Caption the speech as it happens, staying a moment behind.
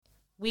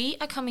We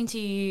are coming to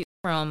you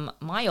from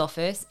my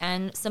office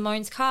and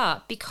Simone's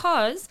car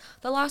because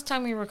the last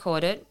time we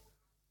recorded,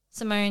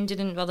 Simone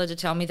didn't bother to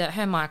tell me that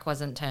her mic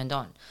wasn't turned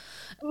on.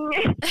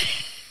 I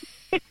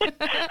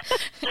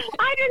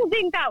didn't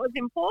think that was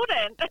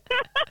important.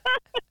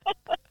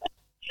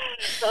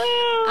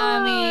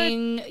 I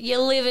mean,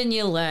 you live and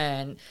you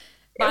learn.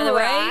 By the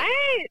way,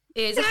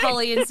 it's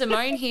Holly and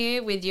Simone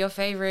here with your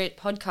favourite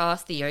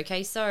podcast, The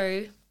OK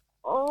So.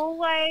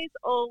 Always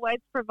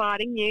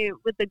providing you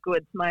with the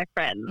goods, my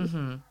friends.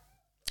 Mm-hmm.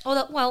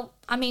 Well,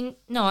 I mean,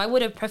 no, I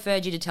would have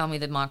preferred you to tell me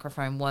the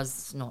microphone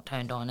was not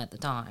turned on at the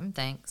time.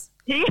 Thanks.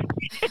 Next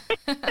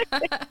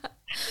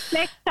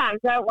time,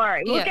 don't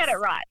worry. We'll Yes. get it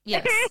right.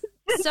 Yes.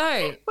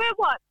 So, we're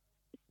what?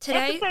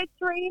 today Episode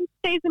 3 in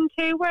season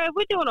 2. We're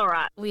doing all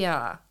right. we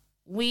are.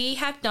 We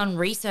have done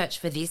research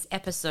for this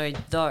episode,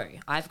 though.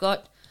 I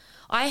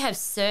have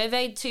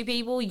surveyed 2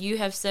 people. You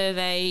have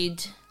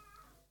surveyed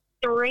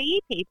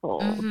 3 people.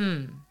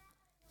 Mm-hmm.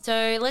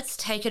 So let's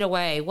take it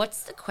away.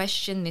 What's the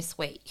question this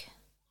week?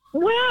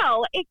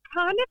 Well, it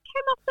kind of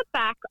came off the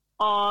back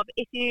of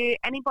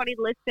anybody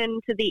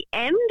listened to the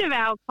end of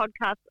our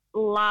podcast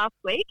last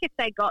week, if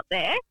they got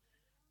there,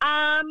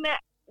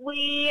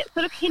 we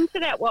sort of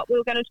hinted at what we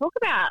were going to talk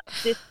about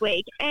this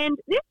week. And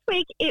this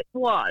week it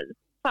was,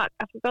 I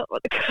forgot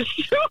what the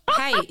question was.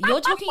 Hey,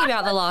 you're talking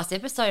about the last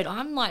episode.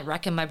 I'm like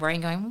racking my brain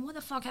going, well, what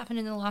the fuck happened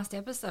in the last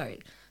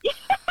episode?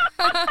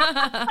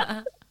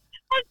 I'm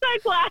so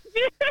glad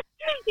you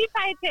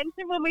pay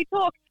attention when we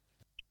talk.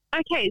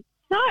 Okay,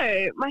 so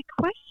my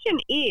question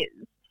is,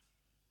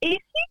 if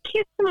you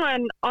kiss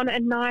someone on a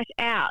night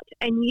out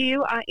and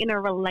you are in a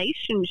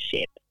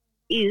relationship,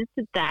 is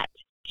that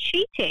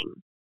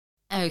cheating?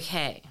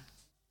 Okay.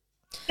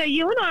 So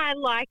you and I,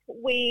 like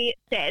we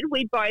said,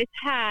 we both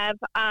have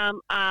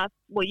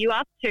you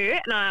asked 2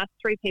 and I asked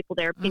 3 people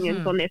their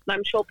opinions on this. And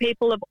I'm sure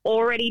people have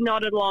already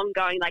nodded along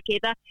going like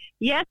either,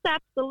 yes,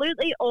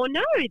 absolutely, or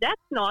no,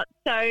 that's not.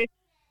 So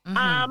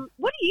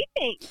what do you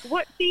think?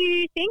 What do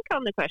you think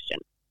on the question?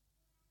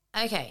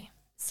 Okay.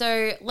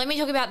 So let me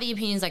talk about the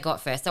opinions I got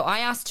first. So I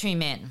asked 2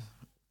 men.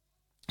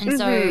 And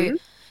so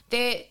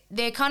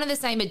they're kind of the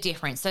same but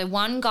different. So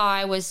one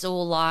guy was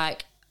all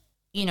like,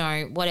 you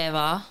know,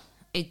 whatever.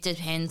 It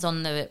depends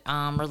on the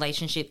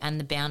relationship and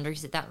the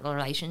boundaries that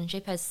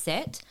relationship has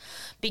set,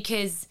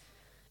 because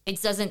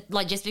it doesn't,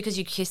 like, just because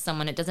you kiss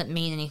someone, it doesn't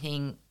mean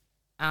anything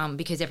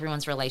because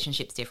everyone's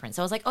relationship's different.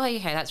 So I was like, oh,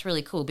 okay, that's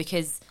really cool,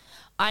 because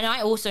and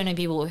I also know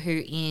people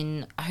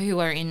who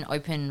are in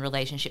open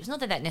relationships.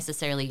 Not that that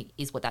necessarily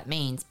is what that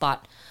means,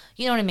 but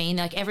you know what I mean?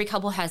 Like, every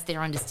couple has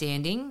their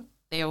understanding.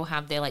 They all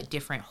have their, like,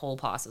 different hall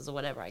passes or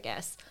whatever, I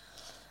guess.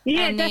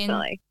 Yeah, and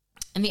definitely.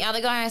 And the other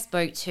guy I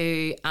spoke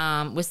to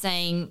was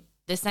saying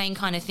the same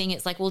kind of thing.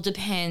 It's like, well,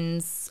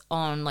 depends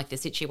on, like, the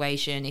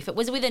situation. If it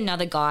was with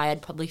another guy,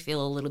 I'd probably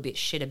feel a little bit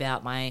shit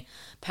about my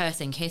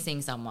person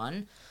kissing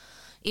someone.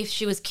 If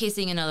she was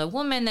kissing another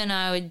woman, then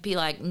I would be,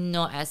 like,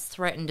 not as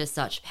threatened as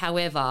such.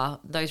 However,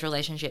 those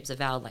relationships are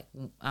valid, like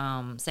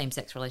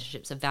same-sex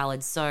relationships are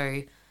valid.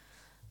 So,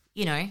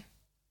 you know,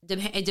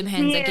 it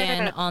depends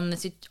again on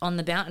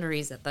the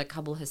boundaries that the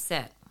couple has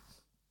set.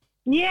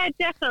 Yeah,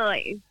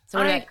 definitely. So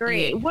I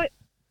agree. You?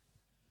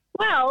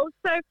 Well,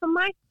 so for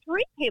my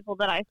 3 people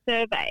that I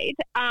surveyed,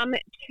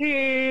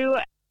 2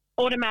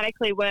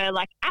 automatically were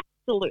like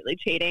absolutely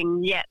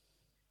cheating, yes.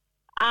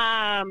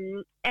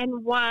 And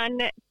one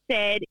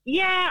said,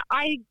 yeah,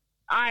 I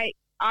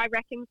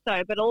reckon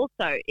so, but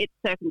also it's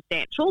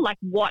circumstantial, like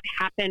what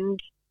happened.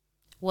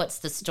 What's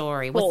the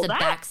story? What's the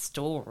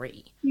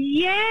backstory?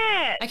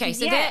 Yeah. Okay,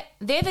 so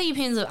they're the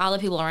opinions of other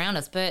people around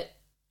us, but,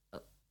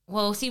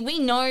 well, see, we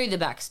know the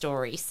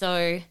backstory,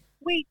 so...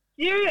 We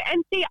do,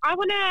 and see, I'm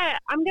going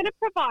to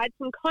provide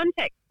some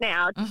context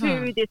now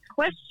to this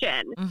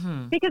question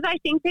because I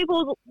think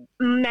people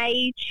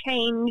may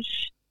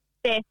change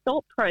their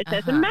thought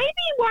process and maybe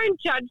won't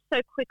judge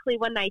so quickly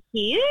when they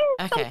hear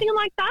something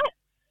like that.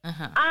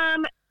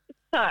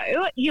 So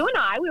you and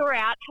I, we were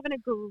out having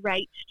a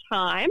great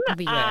time.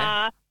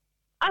 A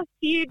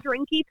few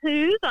drinky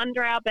poos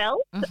under our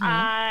belts,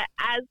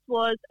 as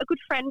was a good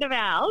friend of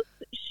ours.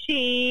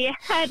 She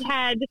had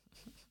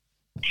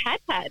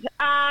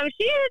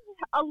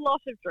a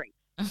lot of drinks,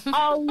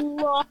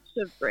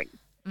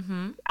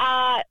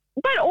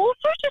 but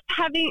also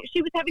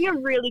she was having a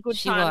really good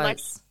time. Like,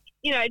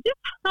 you know, just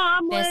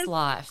harmless, best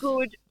life,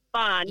 good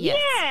fun.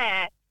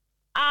 Yes.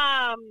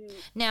 Yeah.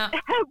 Now,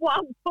 at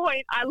one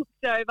point, I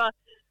looked over,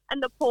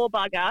 and the poor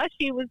bugger,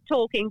 she was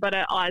talking, but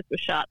her eyes were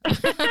shut.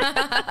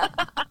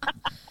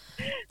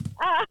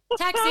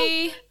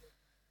 Taxi.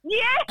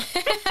 Yeah.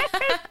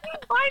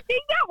 I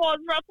think that was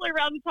roughly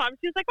around the time.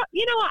 She was like, oh,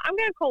 you know what, I'm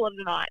going to call it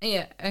a night.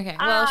 Yeah, okay.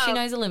 Well, she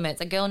knows the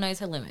limits. A girl knows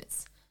her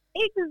limits.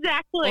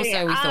 Exactly. Or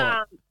so we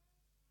thought.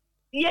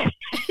 Yeah.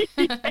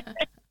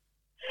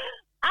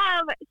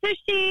 So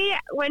she,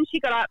 when she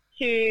got up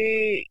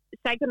to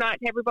say goodnight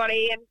to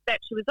everybody and that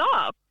she was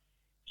off,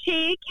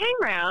 she came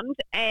round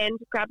and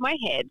grabbed my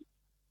head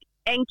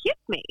and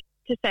kissed me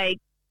to say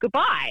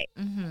goodbye.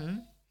 Mm-hmm.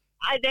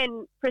 I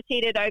then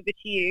proceeded over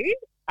to you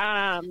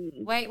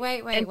Wait.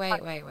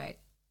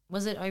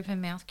 Was it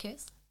open mouth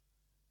kiss?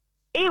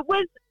 It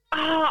was,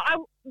 I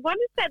want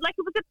to say, like,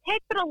 it was a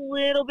peck, but a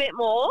little bit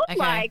more. Okay.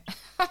 Like,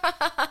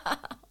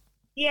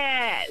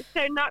 yeah,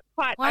 so not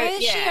quite. Why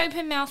is she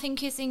open mouthing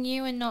kissing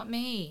you and not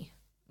me?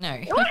 No.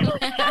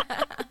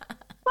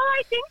 Well,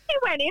 I think she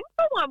went in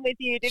for one with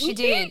you, didn't she? She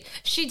did.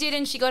 She did,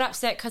 and she got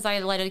upset because I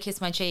let her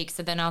kiss my cheeks.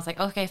 So then I was like,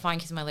 okay, fine,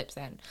 kiss my lips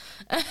then.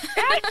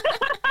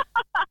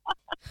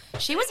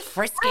 She was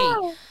frisky.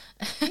 Oh,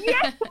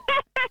 yeah.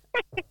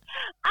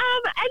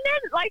 And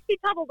then, like, she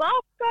tumbled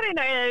off, got in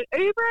an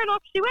Uber, and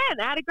off she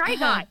went. I had a great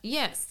night.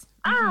 Yes.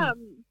 But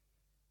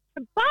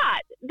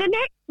the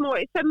next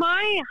morning, so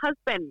my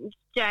husband,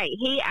 Jay,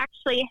 he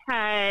actually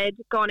had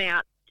gone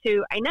out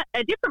to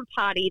a different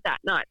party that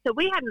night. So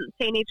we hadn't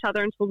seen each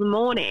other until the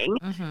morning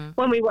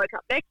when we woke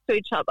up next to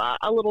each other,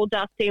 a little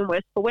dusty and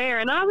worse for wear.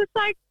 And I was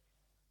like,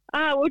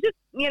 we're just,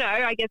 you know,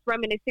 I guess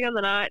reminiscing on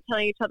the night,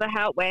 telling each other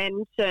how it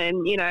went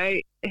and, you know,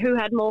 who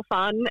had more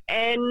fun.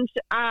 And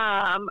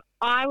I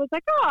was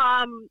like,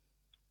 a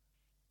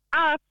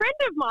friend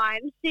of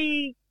mine,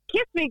 she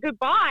kissed me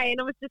goodbye. And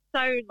it was just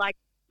so, like,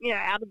 you know,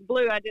 out of the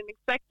blue. I didn't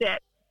expect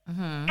it.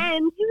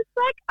 And he was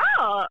like,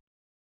 oh,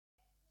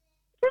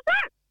 does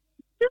that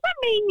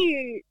mean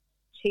you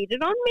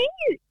cheated on me?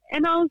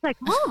 And I was like,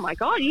 oh my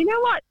God, you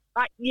know what?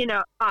 I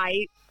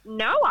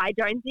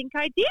don't think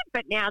I did,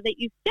 but now that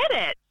you've said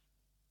it,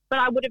 but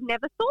I would have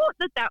never thought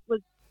that was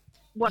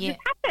what had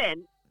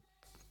happened.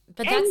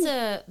 But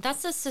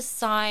that's a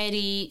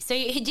society. So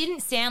he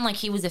didn't sound like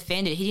he was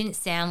offended. He didn't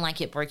sound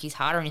like it broke his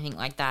heart or anything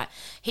like that.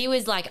 He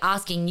was like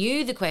asking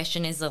you the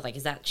question is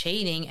that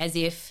cheating? As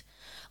if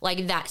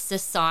like that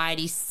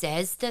society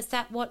says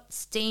that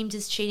what's deemed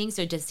as cheating.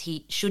 So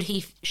should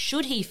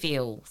he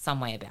feel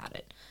some way about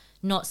it?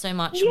 Not so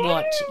much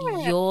what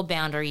your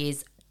boundary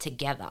is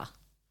together.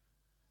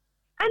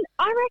 And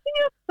I reckon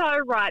you're so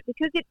right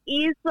because it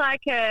is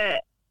like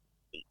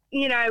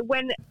you know,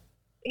 when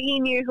he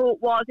knew who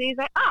it was and he's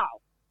like, oh,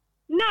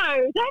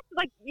 no, that's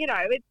like, you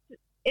know,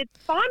 it's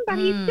fine, but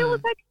he still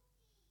was like,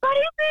 what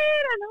is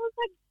it? And I was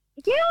like,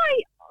 yeah,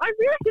 I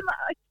really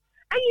like,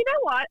 and you know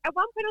what? At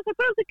one point I was like,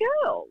 well, I was a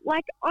girl.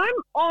 Like,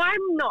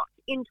 I'm not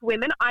into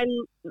women. I'm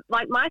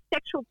like, my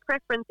sexual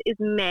preference is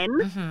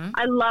men.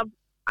 I love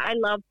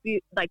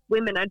like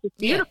women are just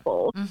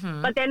beautiful,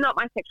 but they're not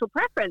my sexual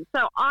preference.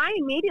 So I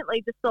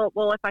immediately just thought,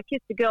 well, if I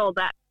kissed a girl,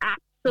 that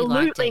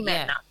absolutely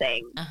meant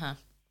nothing.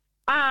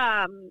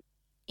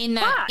 In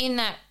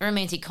that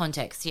romantic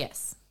context,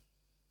 yes.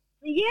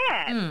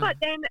 Yeah, but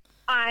then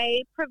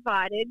I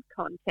provided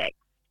context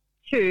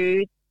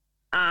to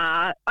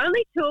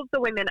only two of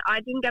the women. I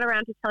didn't get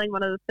around to telling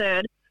one of the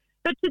third,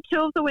 but to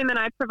two of the women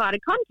I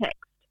provided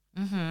context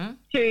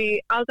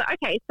to. I was like,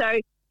 okay, so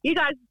you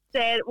guys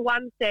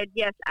one said,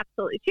 yes,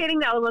 absolutely cheating.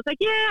 The other was like,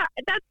 yeah,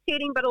 that's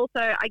cheating, but also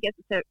I guess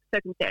it's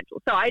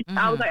circumstantial. So I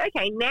was like,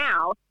 okay,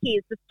 now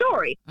here's the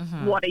story.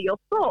 What are your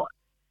thoughts?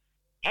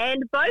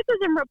 And both of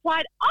them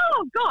replied,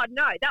 oh, God,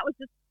 no, that was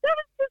just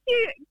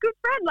your good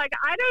friend. Like,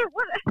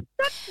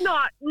 that's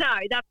not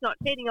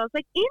cheating. I was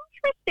like,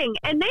 interesting.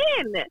 And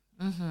then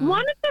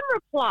one of them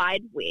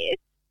replied with,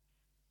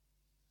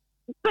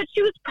 but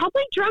she was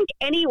probably drunk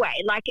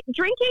anyway. Like,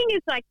 drinking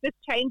is like, this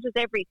changes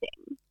everything.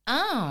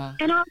 Oh.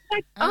 And I was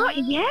like, oh,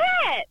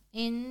 yeah.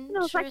 Interesting. And I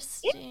was like,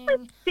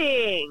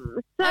 interesting.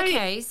 So,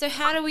 okay, so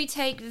how do we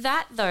take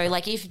that, though?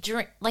 Like,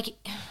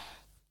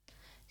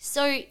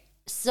 So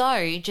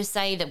just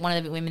say that one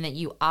of the women that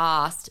you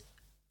asked,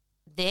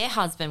 their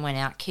husband went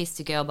out, kissed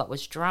a girl but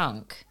was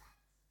drunk.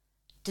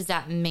 Does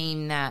that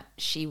mean that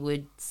she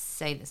would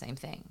say the same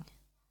thing?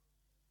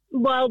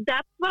 Well,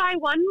 that's what I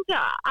wonder.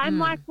 I'm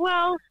like,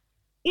 well,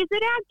 is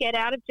it our get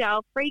out of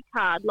jail free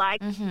card?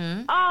 Like,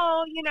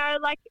 oh, you know,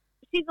 like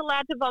she's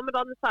allowed to vomit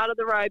on the side of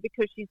the road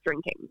because she's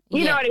drinking.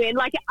 You know what I mean?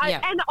 Like,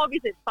 and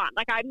obviously it's fun.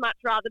 Like, I'd much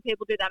rather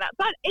people do that.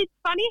 But it's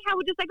funny how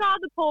we're just like, oh,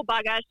 the poor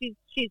bugger, she's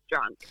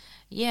drunk.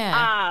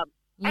 Yeah.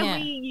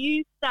 And we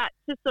use that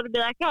to sort of be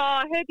like,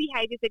 oh, her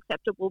behaviour is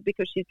acceptable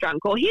because she's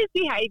drunk, or his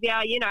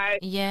behaviour, you know,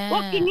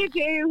 what can you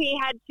do? He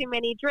had too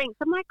many drinks.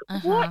 I'm like,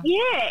 what?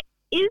 Yeah,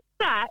 is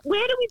that?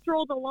 Where do we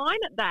draw the line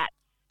at that?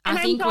 And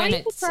I think when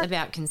it's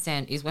about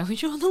consent is when we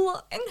draw the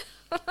line.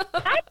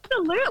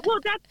 Absolutely. Well,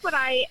 that's what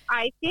I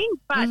think.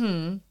 But,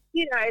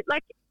 you know,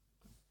 like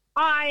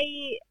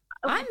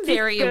I'm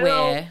very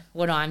aware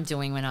what I'm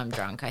doing when I'm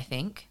drunk, I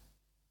think.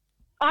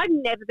 I've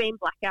never been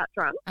blackout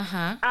drunk.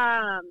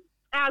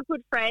 Our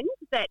good friend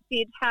that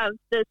did have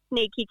the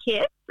sneaky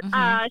kiss,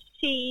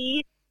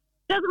 she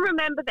doesn't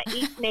remember the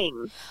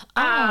evening.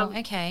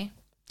 Okay.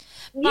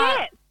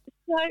 Yes.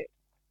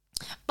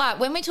 But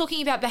when we're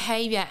talking about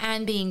behaviour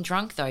and being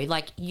drunk, though,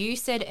 like you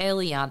said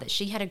earlier that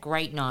she had a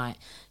great night.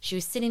 She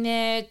was sitting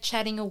there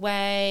chatting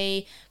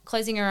away,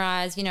 closing her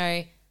eyes, you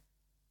know,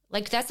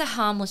 like that's a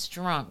harmless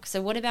drunk.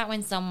 So what about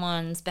when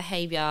someone's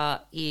behaviour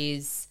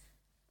is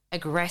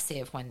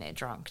aggressive when they're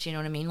drunk? Do you know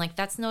what I mean? Like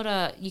that's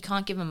not you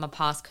can't give them a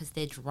pass because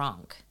they're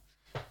drunk.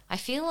 I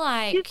feel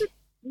like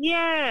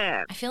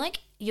Yeah. I feel like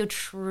your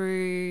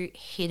true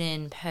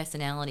hidden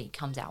personality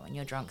comes out when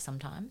you're drunk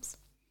sometimes.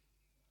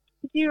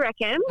 Do you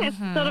reckon? It's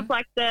sort of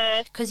like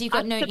the... Because you've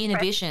got no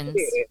inhibitions.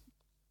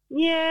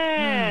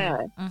 Yeah.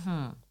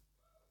 Mm-hmm.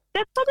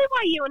 That's probably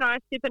why you and I are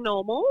super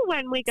normal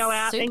when we go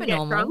out and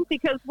get drunk,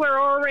 because we're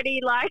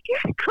already like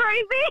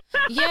crazy.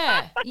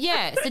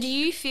 Yeah. So do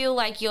you feel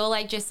like you're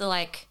like just a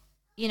like,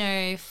 you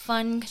know,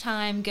 fun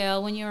time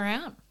girl when you're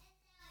out?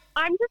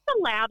 I'm just a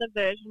louder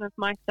version of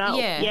myself.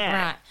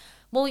 Yeah. Right.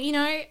 Well, you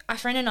know, a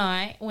friend and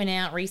I went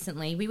out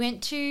recently. We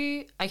went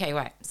to,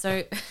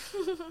 so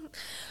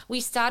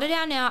we started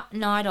our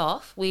night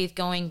off with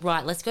going,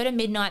 right, let's go to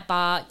Midnight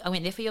Bar. I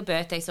went there for your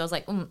birthday, so I was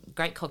like,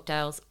 great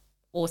cocktails,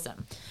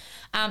 awesome.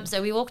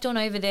 So we walked on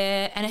over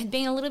there, and it had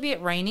been a little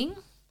bit raining,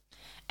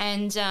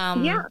 and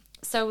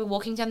so we're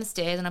walking down the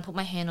stairs, and I put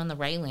my hand on the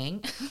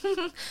railing,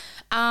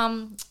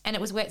 and it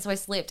was wet, so I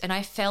slipped, and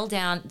I fell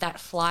down that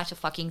flight of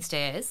fucking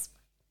stairs.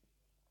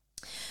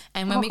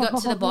 And when we got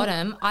to the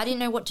bottom, I didn't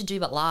know what to do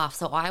but laugh.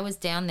 So I was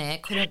down there,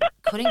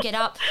 couldn't get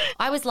up.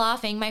 I was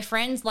laughing. My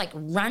friend's like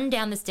run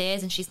down the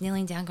stairs, and she's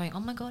kneeling down going, oh,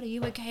 my God, are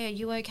you okay? Are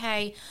you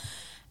okay?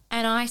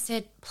 And I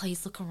said,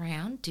 please look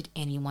around. Did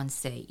anyone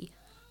see?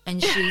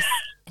 And she's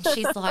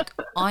like,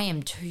 I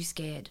am too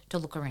scared to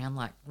look around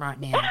like right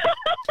now.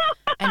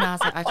 And I was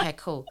like, okay,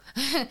 cool.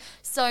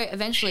 So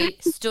eventually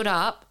stood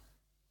up.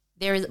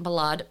 There is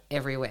blood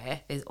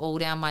everywhere. There's all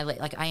down my leg.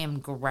 Like I am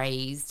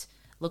grazed.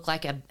 Look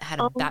like I had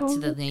a bat to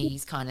the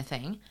knees kind of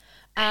thing.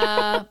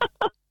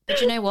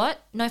 But you know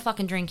what? No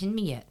fucking drink in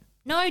me yet.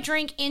 No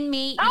drink in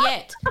me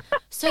yet.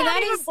 So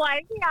that is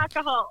blame the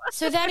alcohol.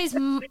 So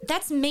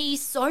that's me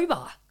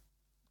sober.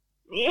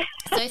 Yeah.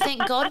 So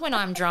thank God when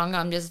I'm drunk,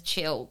 I'm just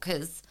chill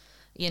because,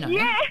 you know.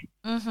 Yeah.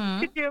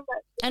 Mm-hmm.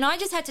 And I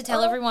just had to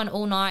tell everyone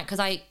all night because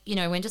I, you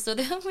know, went to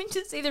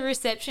see the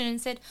reception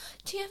and said,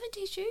 do you have a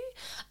tissue?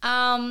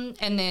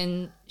 And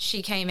then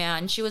she came out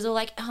and she was all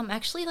like, I'm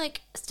actually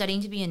like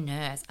studying to be a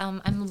nurse.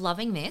 I'm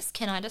loving this.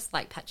 Can I just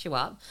like patch you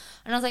up?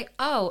 And I was like,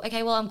 oh,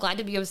 okay, well, I'm glad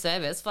to be of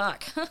service.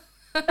 Fuck.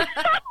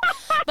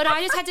 But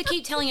I just had to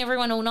keep telling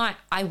everyone all night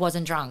I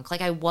wasn't drunk.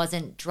 Like I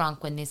wasn't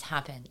drunk when this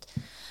happened.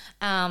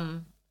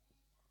 None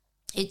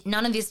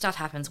of this stuff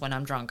happens when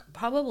I'm drunk.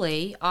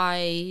 Probably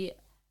I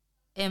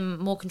am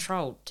more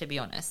controlled, to be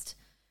honest.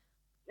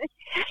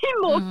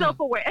 More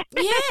self-aware.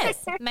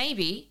 Yes,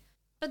 maybe.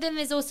 But then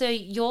there's also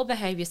your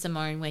behaviour,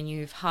 Simone, when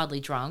you've hardly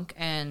drunk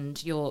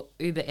and your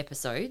Uber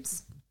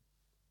episodes.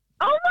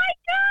 Oh, my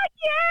God,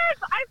 yes!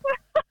 I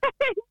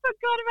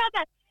forgot about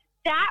that.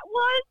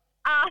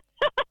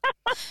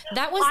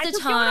 That was the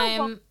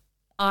time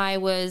I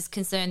was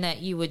concerned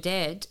that you were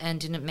dead and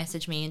didn't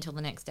message me until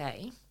the next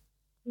day.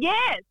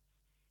 Yes.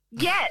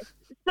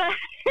 So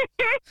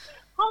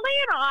Holly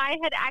and I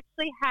had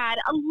actually had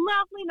a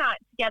lovely night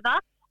together.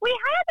 We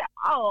had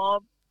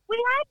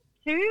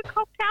 2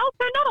 cocktails,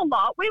 so not a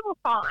lot. We were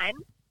fine.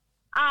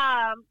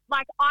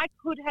 Like I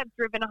could have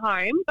driven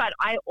home, but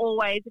I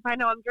always, if I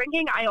know I'm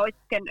drinking, I always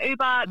get an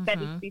Uber.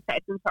 Better to be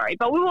safe than sorry.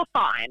 But we were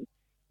fine.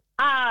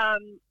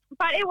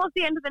 But it was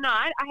the end of the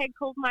night. I had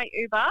called my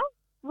Uber.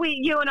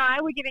 You and I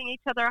were giving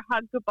each other a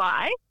hug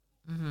goodbye.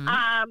 Mm-hmm.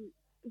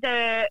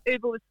 The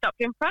Uber was stopped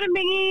in front of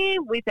me.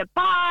 We said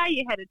bye.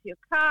 You headed to your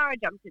car. I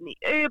jumped in the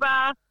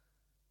Uber,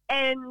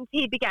 and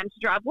he began to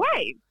drive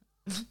away.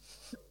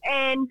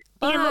 And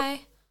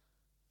bye.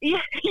 He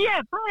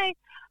bye.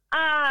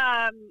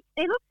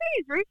 He looked at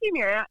his rearview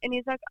mirror, and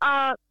he's like,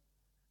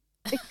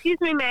 "Excuse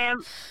me,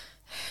 ma'am,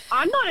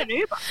 I'm not an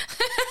Uber."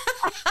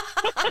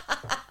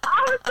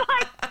 I was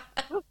like,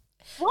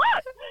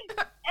 "What?"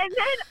 And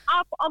then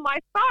up on my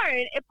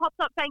phone, it pops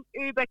up saying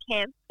Uber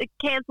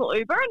cancel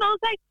Uber, and I was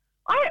like,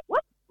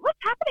 what's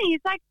happening?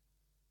 He's like,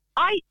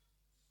 I'm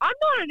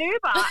not an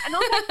Uber. And I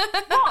was like,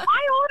 well,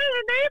 I ordered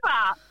an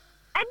Uber,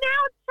 and now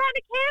it's trying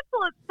to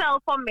cancel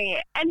itself on me.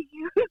 And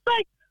he was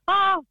like,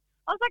 oh,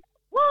 I was like,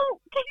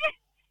 well, can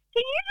you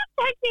just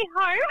take me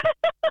home?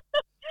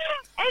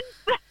 And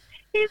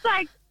he's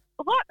like,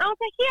 what? And I was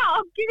like, yeah,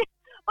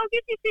 I'll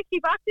give you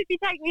 $50 if you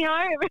take me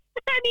home.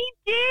 And he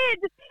did.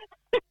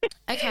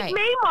 Okay.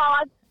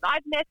 Meanwhile,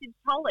 I've messaged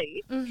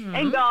Holly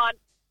and gone,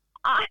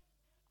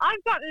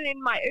 I've gotten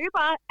in my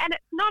Uber, and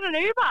it's not an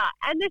Uber,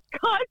 and this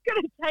guy's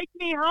going to take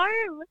me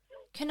home.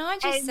 Can I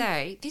just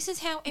say, this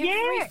is how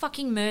every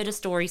fucking murder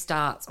story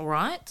starts, all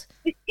right?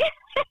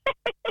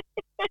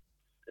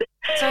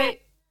 So,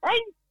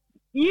 and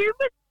you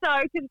were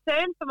so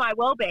concerned for my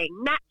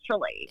well-being,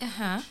 naturally.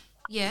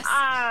 Yes.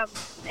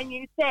 And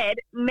you said,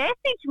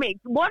 message me.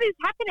 What is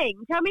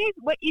happening? Tell me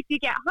what if you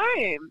get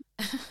home.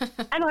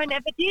 And I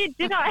never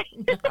did I?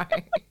 No.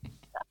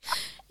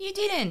 You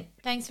didn't.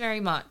 Thanks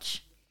very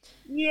much.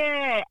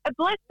 Yeah.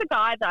 Bless the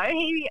guy, though.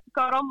 He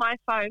got on my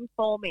phone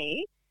for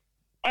me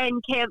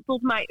and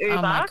cancelled my Uber.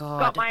 Oh, my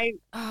God.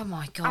 Oh,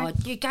 my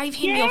God. You gave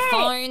him your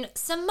phone.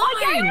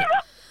 Simone.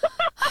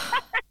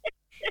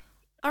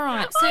 All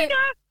right. So I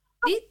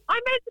made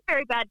a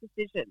very bad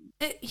decision.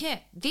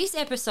 This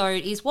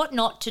episode is what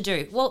not to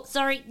do. Well,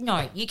 sorry,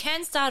 no. You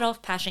can start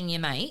off pashing your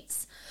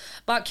mates,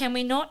 But can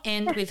we not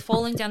end with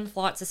falling down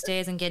flights of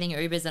stairs and getting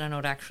Ubers that are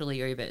not actually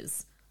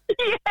Ubers?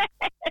 Yeah.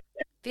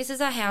 This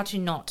is a how to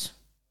not.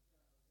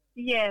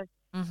 Yes.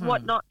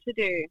 What not to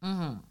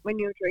do when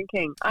you're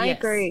drinking. I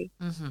agree.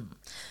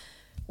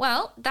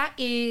 Well, that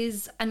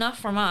is enough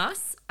from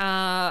us.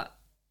 I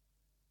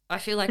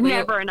feel like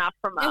never enough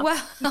from us.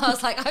 Well, I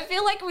was like, I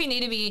feel like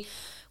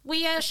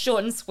we are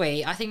short and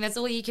sweet. I think that's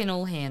all you can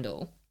all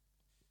handle.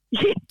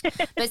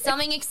 But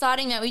something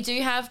exciting that we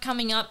do have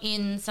coming up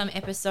in some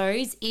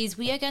episodes is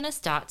we are going to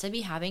start to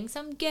be having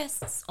some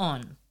guests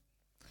on.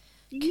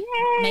 Yay.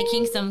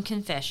 Making some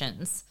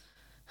confessions.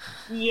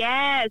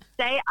 Yes,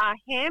 they are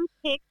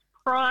handpicked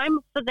prime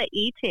for the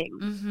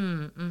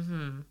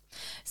eating.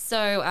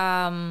 So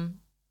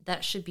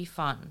that should be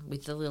fun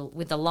with the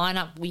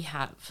lineup we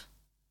have.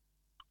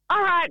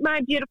 All right,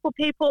 my beautiful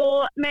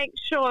people, make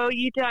sure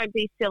you don't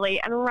be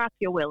silly and wrap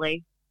your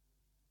willy.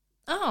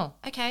 Oh,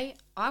 okay.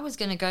 I was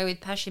going to go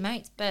with Pash Your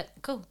Mates, but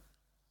cool.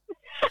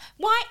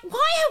 Why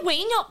are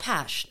we not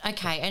Pash?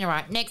 Okay, all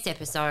right, next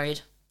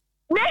episode.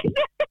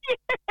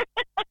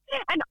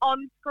 An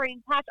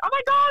on-screen Pash. Oh,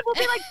 my God, we'll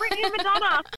be like Britney and Madonna.